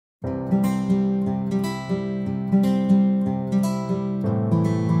Part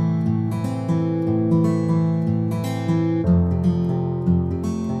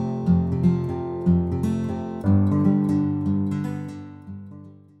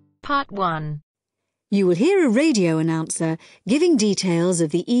 1. You will hear a radio announcer giving details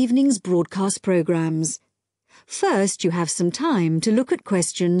of the evening's broadcast programmes. First, you have some time to look at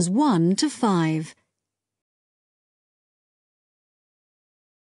questions 1 to 5.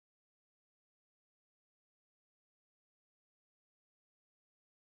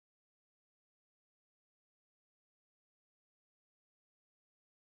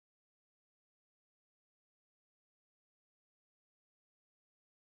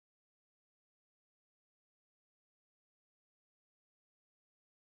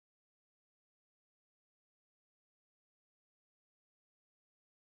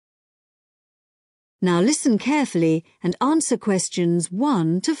 Now listen carefully and answer questions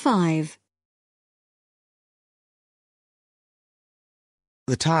 1 to 5.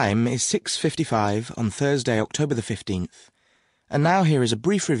 The time is 6:55 on Thursday, October the 15th. And now here is a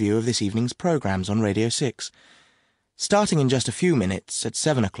brief review of this evening's programmes on Radio 6. Starting in just a few minutes, at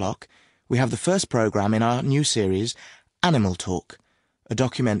 7 o'clock, we have the first programme in our new series, Animal Talk, a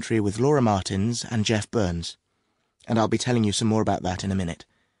documentary with Laura Martins and Jeff Burns. And I'll be telling you some more about that in a minute.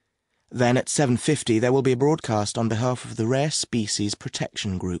 Then at 7:50 there will be a broadcast on behalf of the Rare Species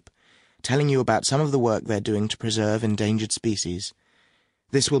Protection Group, telling you about some of the work they're doing to preserve endangered species.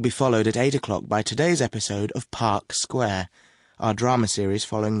 This will be followed at 8 o'clock by today's episode of Park Square, our drama series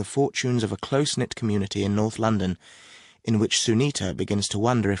following the fortunes of a close-knit community in North London, in which Sunita begins to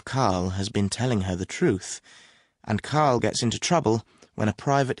wonder if Carl has been telling her the truth, and Carl gets into trouble when a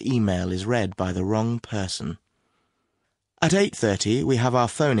private email is read by the wrong person. At 8:30 we have our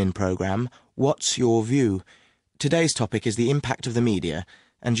phone-in programme, What's Your View? Today's topic is the impact of the media,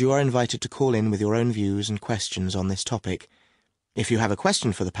 and you are invited to call in with your own views and questions on this topic. If you have a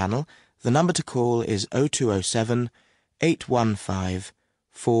question for the panel, the number to call is 0207 815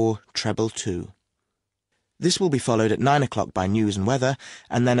 4222. This will be followed at 9 o'clock by News and Weather,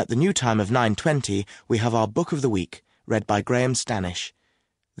 and then at the new time of 9:20 we have our Book of the Week, read by Graham Stanish.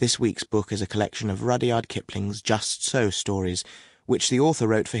 This week's book is a collection of Rudyard Kipling's Just So stories, which the author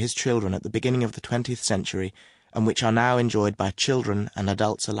wrote for his children at the beginning of the 20th century, and which are now enjoyed by children and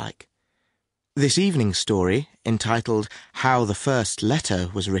adults alike. This evening's story, entitled How the First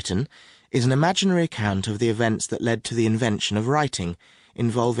Letter Was Written, is an imaginary account of the events that led to the invention of writing,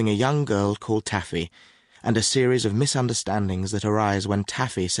 involving a young girl called Taffy, and a series of misunderstandings that arise when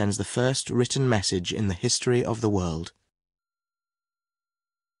Taffy sends the first written message in the history of the world.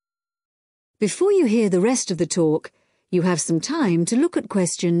 Before you hear the rest of the talk, you have some time to look at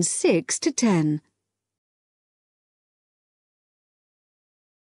questions 6 to 10.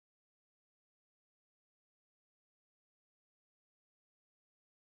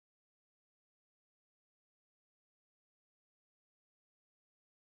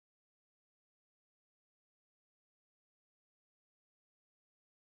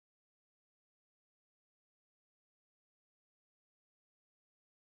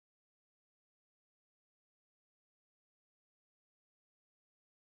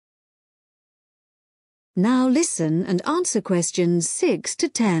 Now listen and answer questions 6 to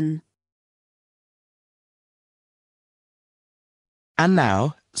 10. And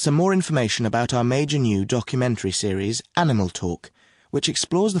now, some more information about our major new documentary series, Animal Talk, which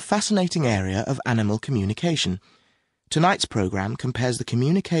explores the fascinating area of animal communication. Tonight's programme compares the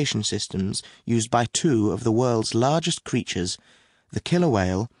communication systems used by two of the world's largest creatures, the killer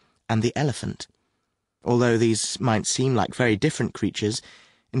whale and the elephant. Although these might seem like very different creatures,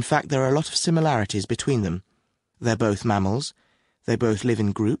 in fact there are a lot of similarities between them. They're both mammals, they both live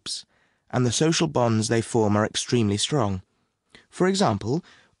in groups, and the social bonds they form are extremely strong. For example,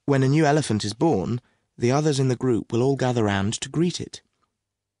 when a new elephant is born, the others in the group will all gather round to greet it.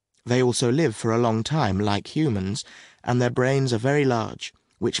 They also live for a long time, like humans, and their brains are very large,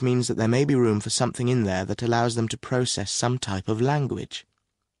 which means that there may be room for something in there that allows them to process some type of language.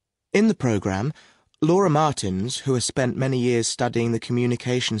 In the programme, Laura Martins, who has spent many years studying the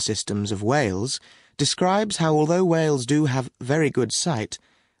communication systems of whales, describes how although whales do have very good sight,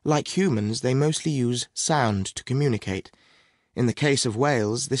 like humans they mostly use sound to communicate. In the case of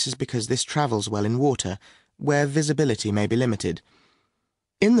whales, this is because this travels well in water, where visibility may be limited.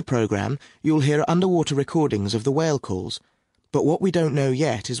 In the programme, you'll hear underwater recordings of the whale calls, but what we don't know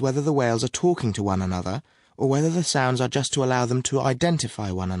yet is whether the whales are talking to one another, or whether the sounds are just to allow them to identify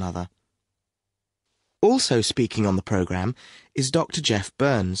one another. Also speaking on the programme is Dr. Jeff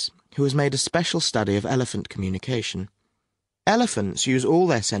Burns, who has made a special study of elephant communication. Elephants use all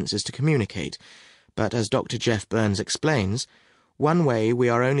their senses to communicate, but as Dr. Jeff Burns explains, one way we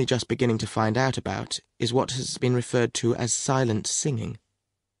are only just beginning to find out about is what has been referred to as silent singing.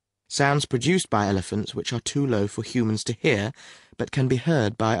 Sounds produced by elephants which are too low for humans to hear, but can be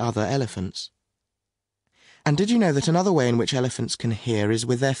heard by other elephants. And did you know that another way in which elephants can hear is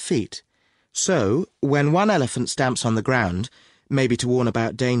with their feet? So, when one elephant stamps on the ground, maybe to warn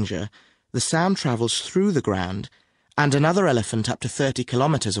about danger, the sound travels through the ground, and another elephant up to 30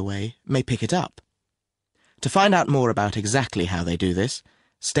 kilometres away may pick it up. To find out more about exactly how they do this,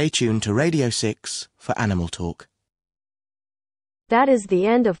 stay tuned to Radio 6 for Animal Talk. That is the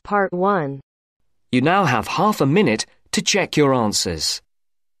end of part 1. You now have half a minute to check your answers.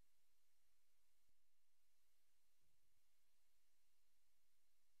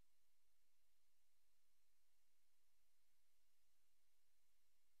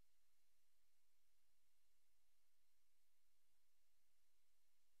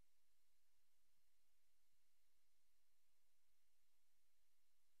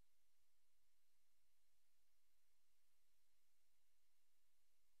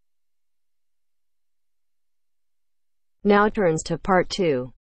 Now turns to part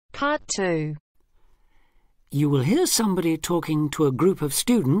 2. Part 2. You will hear somebody talking to a group of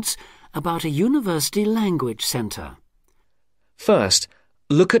students about a university language centre. First,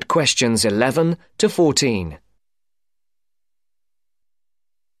 look at questions 11 to 14.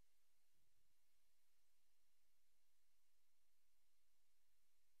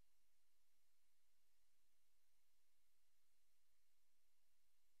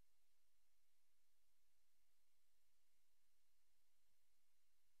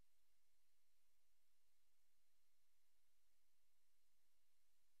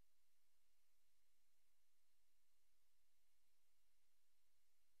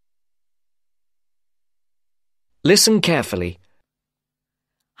 Listen carefully.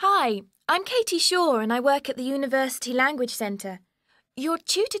 Hi, I'm Katie Shaw and I work at the University Language Centre. Your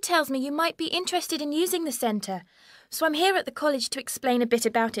tutor tells me you might be interested in using the centre, so I'm here at the college to explain a bit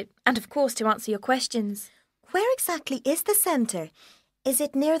about it and, of course, to answer your questions. Where exactly is the centre? Is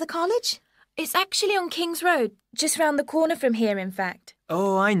it near the college? It's actually on King's Road, just round the corner from here, in fact.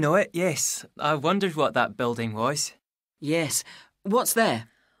 Oh, I know it, yes. I wondered what that building was. Yes. What's there?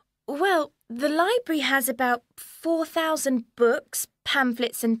 Well, the library has about 4,000 books,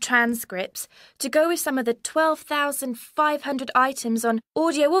 pamphlets and transcripts to go with some of the 12,500 items on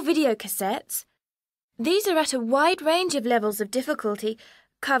audio or video cassettes. These are at a wide range of levels of difficulty,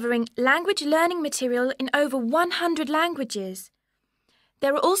 covering language learning material in over 100 languages.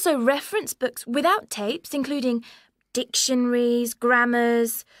 There are also reference books without tapes, including dictionaries,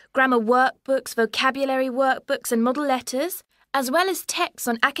 grammars, grammar workbooks, vocabulary workbooks and model letters, as well as texts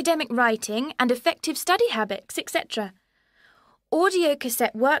on academic writing and effective study habits, etc. Audio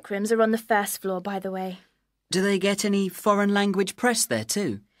cassette workrooms are on the first floor, by the way. Do they get any foreign language press there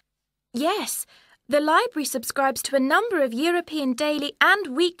too? Yes, the library subscribes to a number of European daily and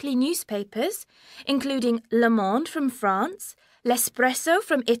weekly newspapers, including Le Monde from France, L'Espresso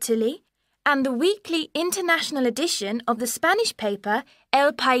from Italy, and the weekly international edition of the Spanish paper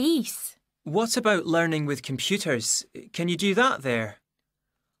El País. What about learning with computers? Can you do that there?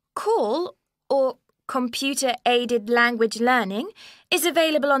 CALL, or Computer-Aided Language Learning, is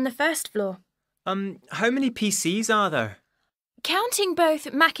available on the first floor. How many PCs are there? Counting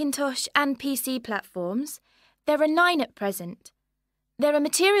both Macintosh and PC platforms, there are 9 at present. There are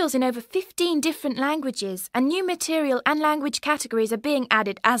materials in over 15 different languages, and new material and language categories are being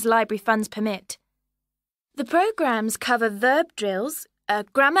added as library funds permit. The programmes cover verb drills,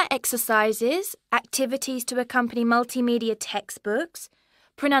 grammar exercises, activities to accompany multimedia textbooks,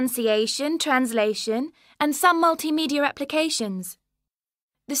 pronunciation, translation, and some multimedia applications.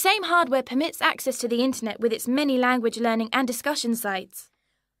 The same hardware permits access to the internet with its many language learning and discussion sites.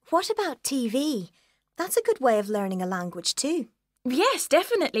 What about TV? That's a good way of learning a language too. Yes,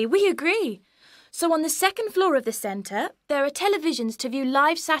 definitely, we agree. So on the second floor of the centre, there are televisions to view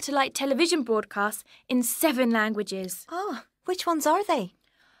live satellite television broadcasts in 7 languages. Oh, which ones are they?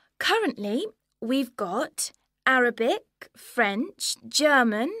 Currently, we've got Arabic, French,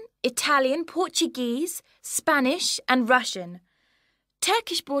 German, Italian, Portuguese, Spanish and Russian.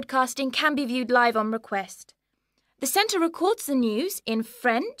 Turkish broadcasting can be viewed live on request. The centre records the news in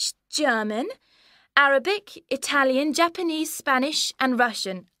French, German, Arabic, Italian, Japanese, Spanish and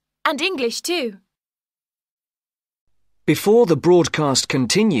Russian, and English too. Before the broadcast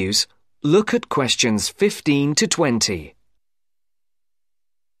continues, look at questions 15 to 20.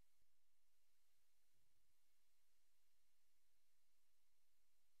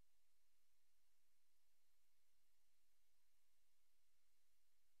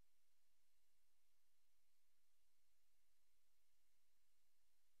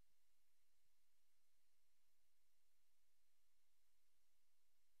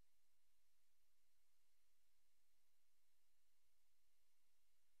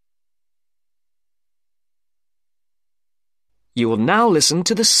 You will now listen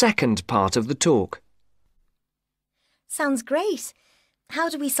to the second part of the talk. Sounds great. How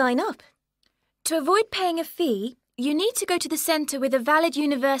do we sign up? To avoid paying a fee, you need to go to the centre with a valid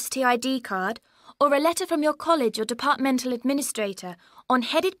university ID card or a letter from your college or departmental administrator on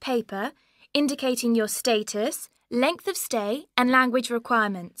headed paper indicating your status, length of stay and language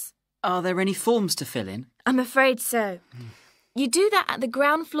requirements. Are there any forms to fill in? I'm afraid so. You do that at the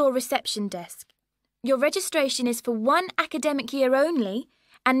ground floor reception desk. Your registration is for 1 academic year only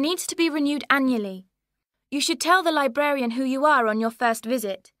and needs to be renewed annually. You should tell the librarian who you are on your first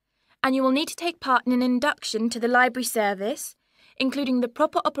visit, and you will need to take part in an induction to the library service, including the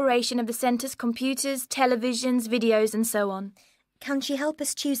proper operation of the centre's computers, televisions, videos and so on. Can she help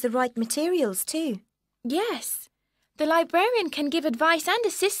us choose the right materials too? Yes. The librarian can give advice and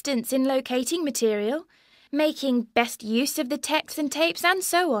assistance in locating material, making best use of the texts and tapes and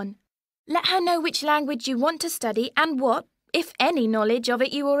so on. Let her know which language you want to study and what, if any, knowledge of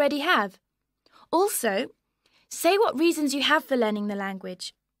it you already have. Also, say what reasons you have for learning the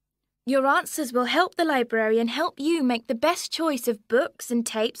language. Your answers will help the librarian help you make the best choice of books and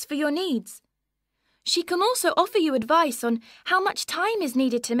tapes for your needs. She can also offer you advice on how much time is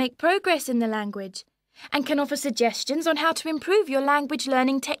needed to make progress in the language and can offer suggestions on how to improve your language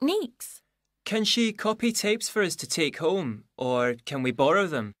learning techniques. Can she copy tapes for us to take home, or can we borrow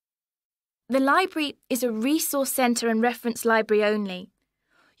them? The library is a resource centre and reference library only.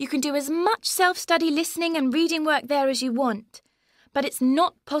 You can do as much self-study listening and reading work there as you want, but it's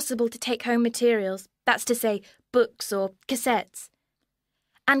not possible to take home materials, that's to say, books or cassettes.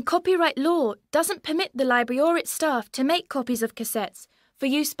 And copyright law doesn't permit the library or its staff to make copies of cassettes for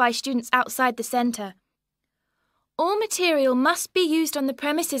use by students outside the centre. All material must be used on the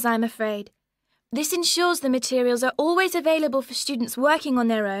premises, I'm afraid. This ensures the materials are always available for students working on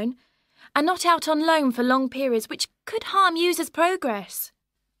their own and not out on loan for long periods, which could harm users' progress.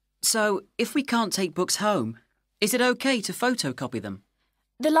 So, if we can't take books home, is it okay to photocopy them?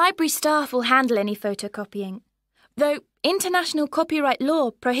 The library staff will handle any photocopying, though international copyright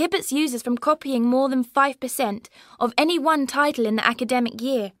law prohibits users from copying more than 5% of any one title in the academic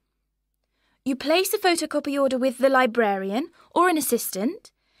year. You place a photocopy order with the librarian or an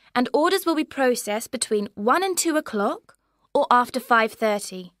assistant, and orders will be processed between 1 and 2 o'clock or after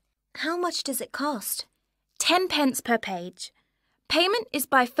 5:30. How much does it cost? 10 pence per page. Payment is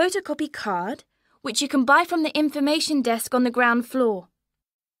by photocopy card, which you can buy from the information desk on the ground floor.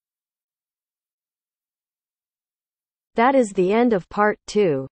 That is the end of part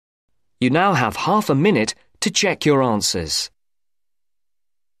 2. You now have half a minute to check your answers.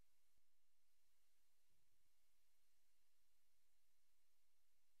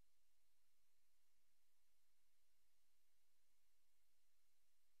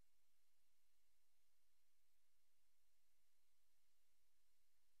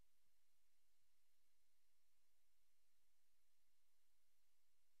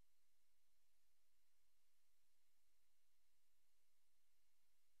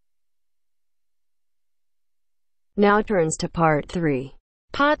 Now turns to part 3.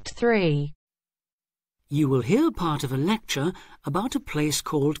 Part 3. You will hear part of a lecture about a place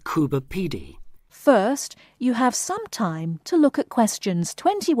called Cuba Pedy. First, you have some time to look at questions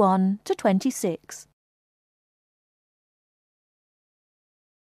 21 to 26.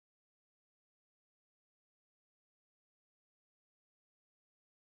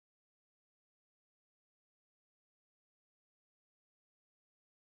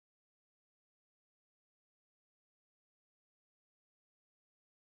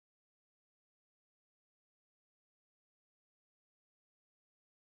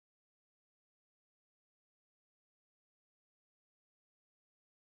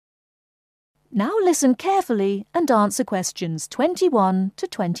 Now listen carefully and answer questions 21 to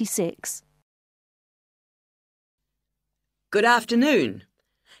 26. Good afternoon.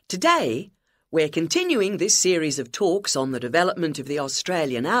 Today, we're continuing this series of talks on the development of the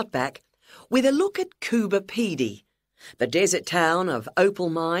Australian outback with a look at Cuba Pedy, the desert town of opal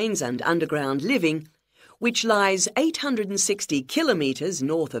mines and underground living, which lies 860 kilometres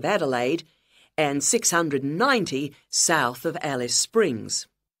north of Adelaide and 690 south of Alice Springs.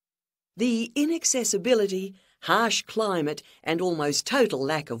 The inaccessibility, harsh climate and almost total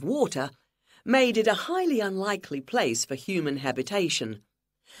lack of water made it a highly unlikely place for human habitation.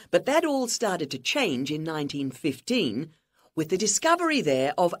 But that all started to change in 1915 with the discovery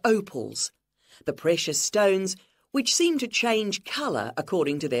there of opals, the precious stones which seem to change colour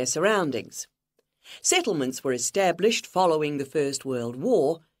according to their surroundings. Settlements were established following the First World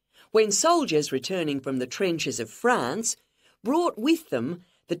War, when soldiers returning from the trenches of France brought with them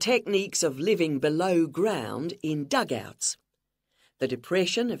the techniques of living below ground in dugouts. The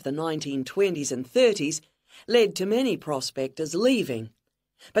Depression of the 1920s and 30s led to many prospectors leaving,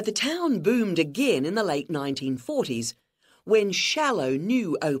 but the town boomed again in the late 1940s when shallow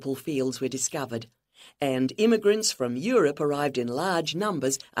new opal fields were discovered, and immigrants from Europe arrived in large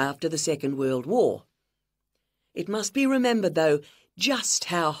numbers after the Second World War. It must be remembered, though, just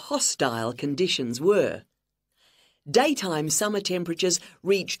how hostile conditions were. Daytime summer temperatures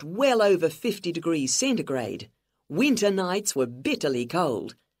reached well over 50 degrees centigrade, winter nights were bitterly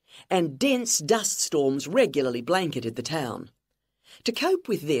cold, and dense dust storms regularly blanketed the town. To cope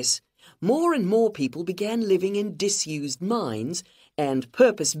with this, more and more people began living in disused mines and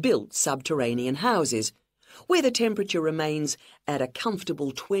purpose-built subterranean houses, where the temperature remains at a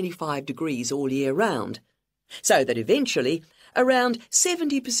comfortable 25 degrees all year round, so that eventually around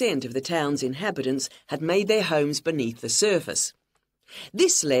 70% of the town's inhabitants had made their homes beneath the surface.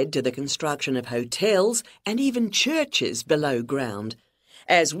 This led to the construction of hotels and even churches below ground,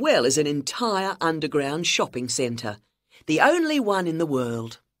 as well as an entire underground shopping centre, the only one in the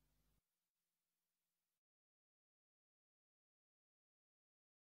world.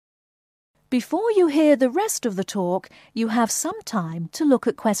 Before you hear the rest of the talk, you have some time to look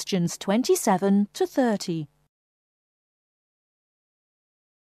at questions 27 to 30.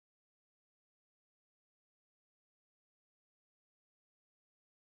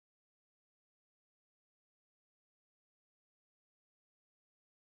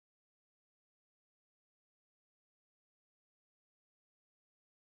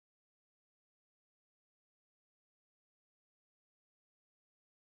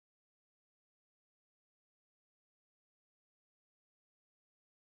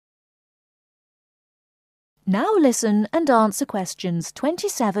 Now listen and answer questions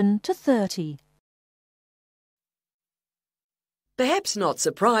 27 to 30. Perhaps not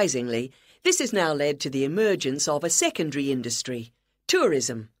surprisingly, this has now led to the emergence of a secondary industry,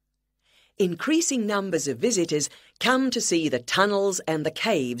 tourism. Increasing numbers of visitors come to see the tunnels and the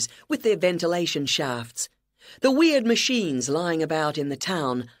caves with their ventilation shafts, the weird machines lying about in the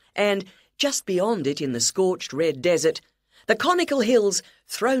town, and, just beyond it in the scorched red desert, the conical hills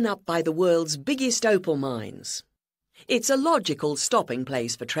thrown up by the world's biggest opal mines. It's a logical stopping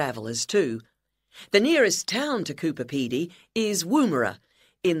place for travellers too. The nearest town to Coober Pedy is Woomera,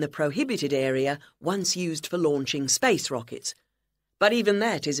 in the prohibited area once used for launching space rockets. But even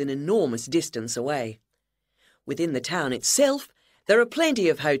that is an enormous distance away. Within the town itself, there are plenty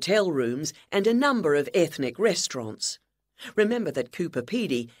of hotel rooms and a number of ethnic restaurants. Remember that Coober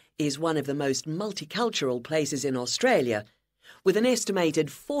Pedy is one of the most multicultural places in Australia, with an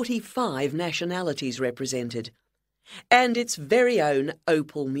estimated 45 nationalities represented, and its very own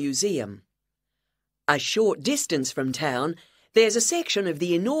Opal Museum. A short distance from town, there's a section of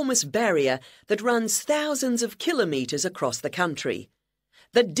the enormous barrier that runs thousands of kilometres across the country,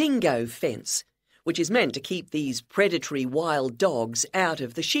 the dingo fence, which is meant to keep these predatory wild dogs out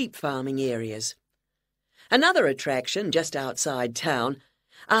of the sheep farming areas. Another attraction just outside town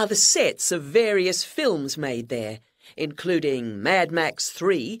are the sets of various films made there, including Mad Max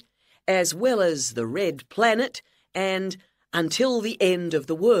 3, as well as The Red Planet and Until the End of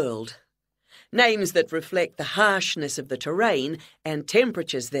the World. Names that reflect the harshness of the terrain and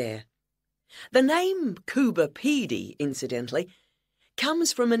temperatures there. The name Coober Pedy, incidentally,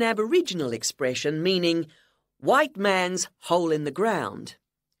 comes from an Aboriginal expression meaning white man's hole in the ground.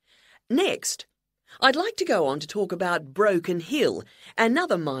 Next, I'd like to go on to talk about Broken Hill,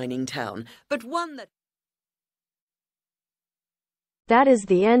 another mining town, but one that... That is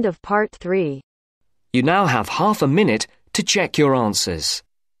the end of part 3. You now have half a minute to check your answers.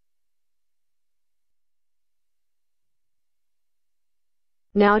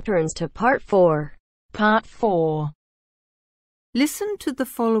 Now turns to part 4. Part 4. Listen to the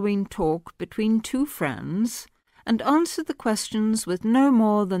following talk between two friends and answer the questions with no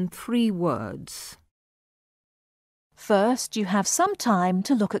more than 3 words. First, you have some time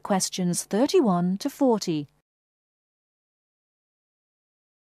to look at questions 31 to 40.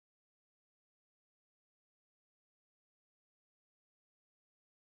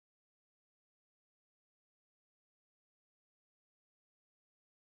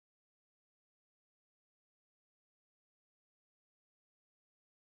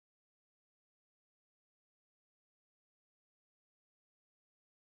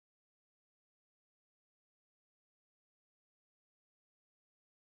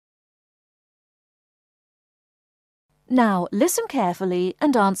 Now listen carefully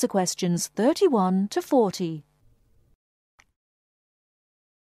and answer questions 31 to 40.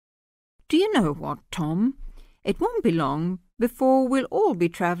 Do you know what, Tom? It won't be long before we'll all be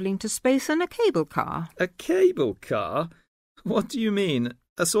travelling to space in a cable car. A cable car? What do you mean?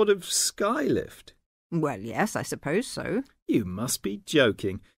 A sort of sky lift? Well, yes, I suppose so. You must be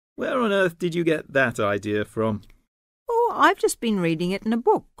joking. Where on earth did you get that idea from? Oh, I've just been reading it in a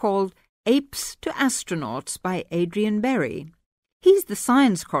book called Apes to Astronauts by Adrian Berry. He's the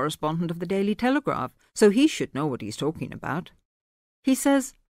science correspondent of the Daily Telegraph, so he should know what he's talking about. He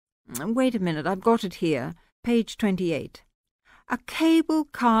says, wait a minute, I've got it here, page 28. A cable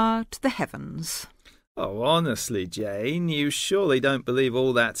car to the heavens. Oh, honestly, Jane, you surely don't believe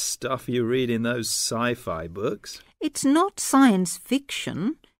all that stuff you read in those sci-fi books? It's not science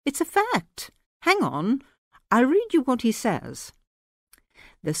fiction, it's a fact. Hang on, I'll read you what he says.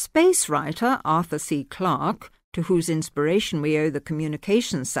 The space writer Arthur C. Clarke, to whose inspiration we owe the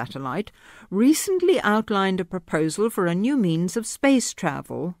communications satellite, recently outlined a proposal for a new means of space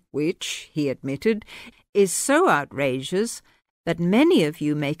travel, which, he admitted, is so outrageous that many of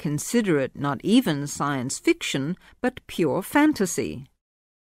you may consider it not even science fiction, but pure fantasy.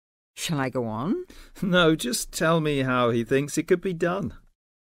 Shall I go on? No, just tell me how he thinks it could be done.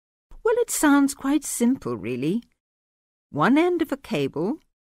 Well, it sounds quite simple, really. One end of a cable,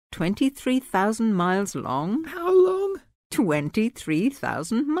 23,000 miles long. How long?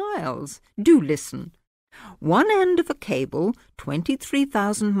 23,000 miles. Do listen. One end of a cable,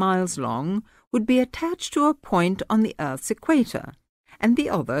 23,000 miles long, would be attached to a point on the Earth's equator, and the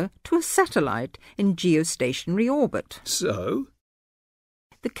other to a satellite in geostationary orbit. So?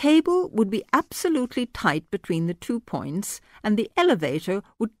 The cable would be absolutely tight between the 2 points, and the elevator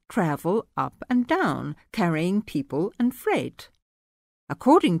would travel up and down, carrying people and freight.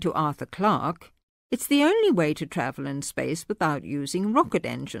 According to Arthur Clarke, it's the only way to travel in space without using rocket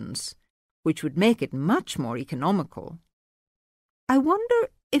engines, which would make it much more economical. I wonder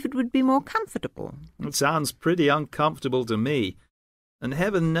if it would be more comfortable. It sounds pretty uncomfortable to me, and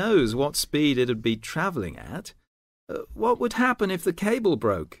heaven knows what speed it'd be travelling at. What would happen if the cable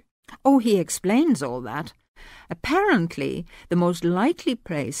broke? Oh, he explains all that. Apparently, the most likely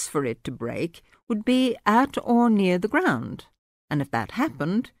place for it to break would be at or near the ground, and if that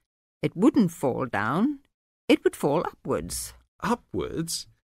happened, it wouldn't fall down, it would fall upwards. Upwards?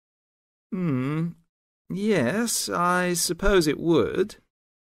 Yes, I suppose it would.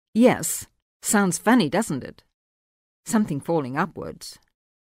 Yes, sounds funny, doesn't it? Something falling upwards.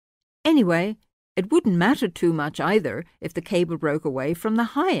 Anyway, it wouldn't matter too much either if the cable broke away from the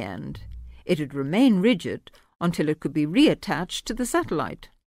high end. It'd remain rigid until it could be reattached to the satellite.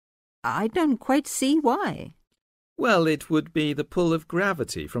 I don't quite see why. Well, it would be the pull of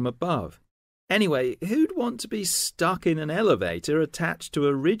gravity from above. Anyway, who'd want to be stuck in an elevator attached to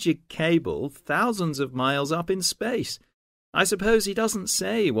a rigid cable thousands of miles up in space? I suppose he doesn't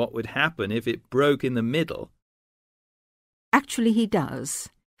say what would happen if it broke in the middle. Actually, he does.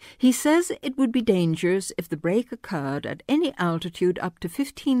 He says it would be dangerous if the break occurred at any altitude up to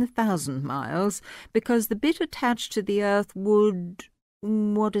 15,000 miles, because the bit attached to the Earth would...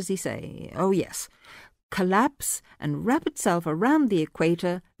 what does he say? Oh, yes. Collapse and wrap itself around the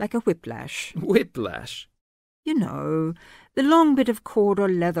equator like a whiplash. Whiplash? You know, the long bit of cord or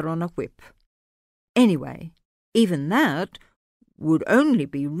leather on a whip. Anyway, even that would only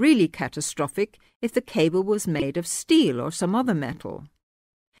be really catastrophic if the cable was made of steel or some other metal.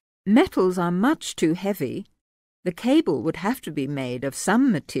 Metals are much too heavy. The cable would have to be made of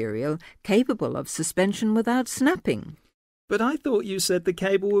some material capable of suspension without snapping. But I thought you said the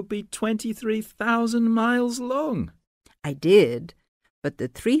cable would be 23,000 miles long. I did, but the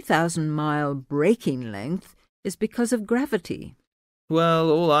 3,000-mile breaking length is because of gravity.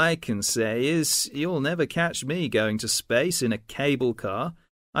 Well, all I can say is you'll never catch me going to space in a cable car.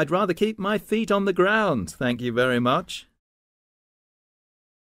 I'd rather keep my feet on the ground, thank you very much.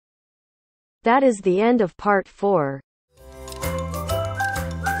 That is the end of part 4.